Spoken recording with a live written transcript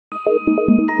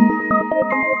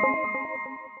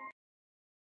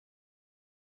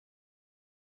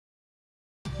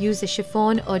Use a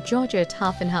chiffon or georgette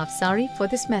half and half sari for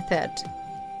this method.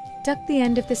 Tuck the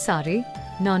end of the sari,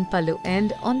 non-pallu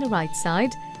end, on the right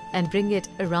side and bring it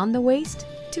around the waist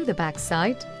to the back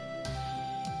side.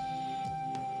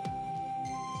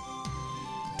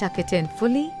 Tuck it in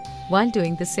fully while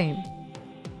doing the same.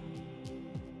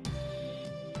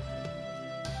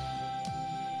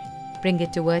 Bring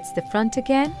it towards the front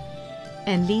again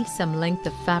and leave some length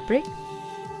of fabric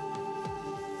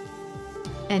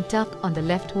and tuck on the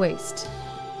left waist.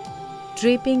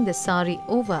 Draping the sari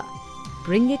over,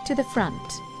 bring it to the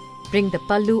front. Bring the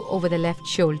pallu over the left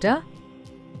shoulder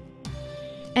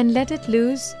and let it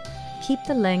loose. Keep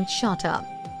the length shorter.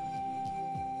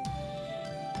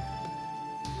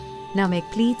 Now make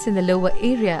pleats in the lower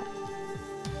area.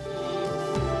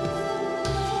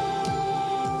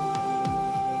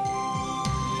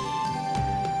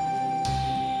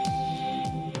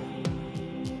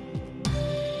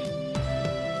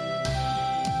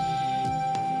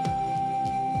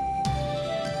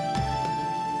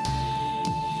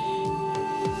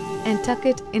 And tuck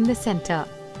it in the center.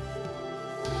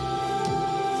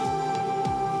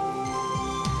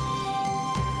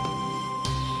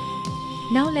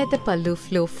 Now let the pallu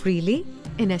flow freely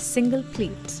in a single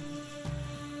pleat.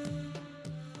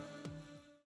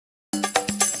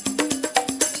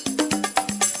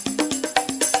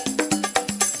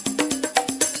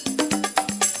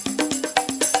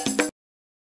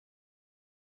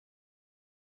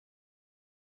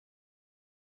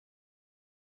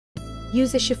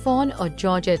 Use a chiffon or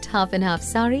georgette half and half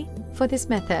sari for this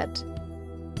method.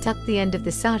 Tuck the end of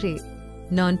the sari,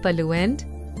 non-pallu end,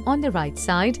 on the right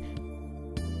side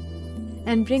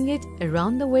and bring it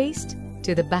around the waist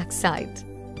to the back side.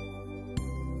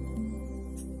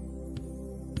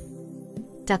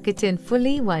 Tuck it in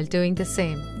fully while doing the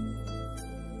same.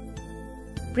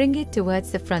 Bring it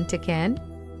towards the front again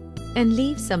and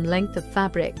leave some length of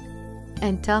fabric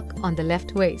and tuck on the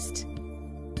left waist.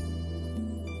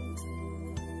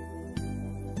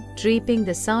 Draping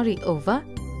the sari over,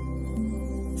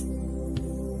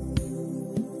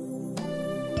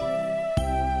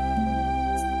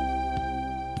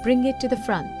 bring it to the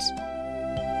front.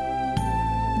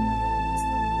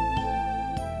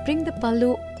 Bring the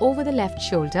pallu over the left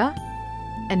shoulder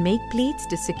and make pleats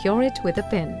to secure it with a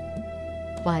pin.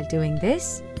 While doing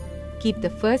this, keep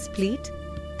the first pleat,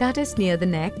 that is near the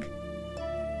neck,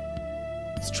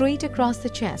 straight across the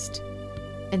chest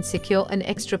and secure an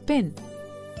extra pin.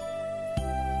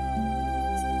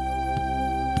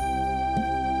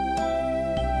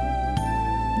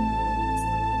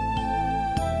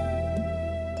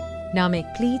 Now make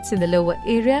pleats in the lower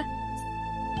area.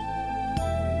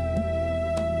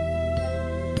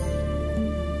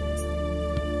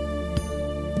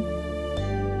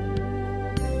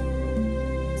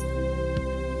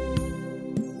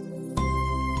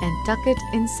 And tuck it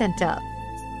in center.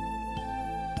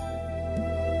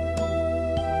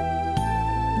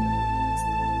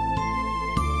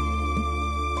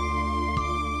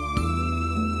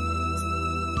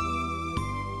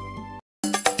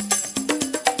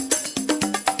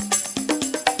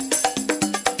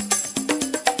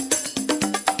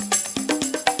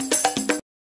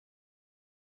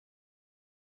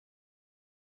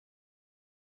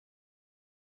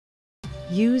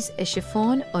 Use a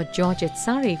chiffon or georgette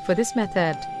sari for this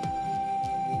method.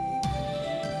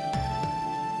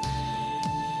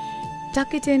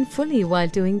 Tuck it in fully while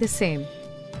doing the same.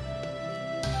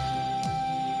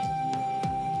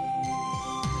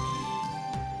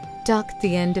 Tuck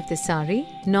the end of the sari,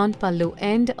 non-pallu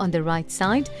end, on the right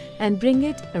side and bring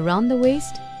it around the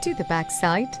waist to the back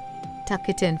side. Tuck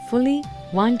it in fully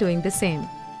while doing the same.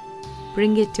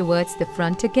 Bring it towards the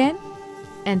front again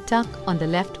and tuck on the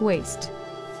left waist.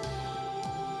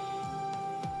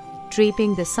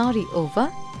 Draping the sari over,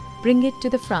 bring it to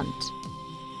the front.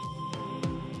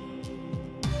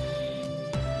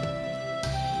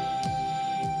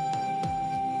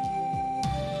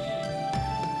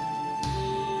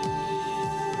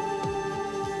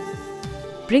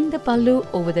 Bring the pallu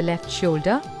over the left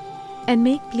shoulder and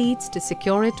make pleats to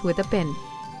secure it with a pin.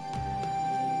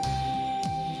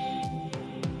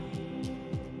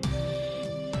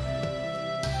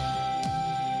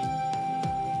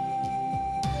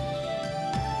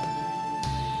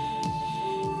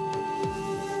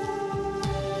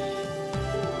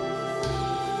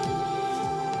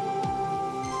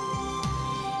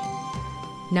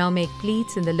 Now make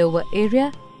pleats in the lower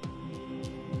area.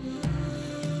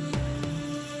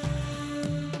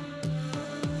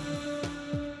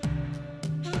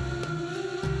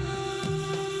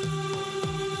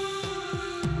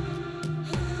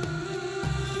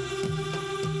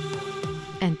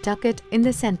 and tuck it in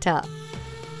the center.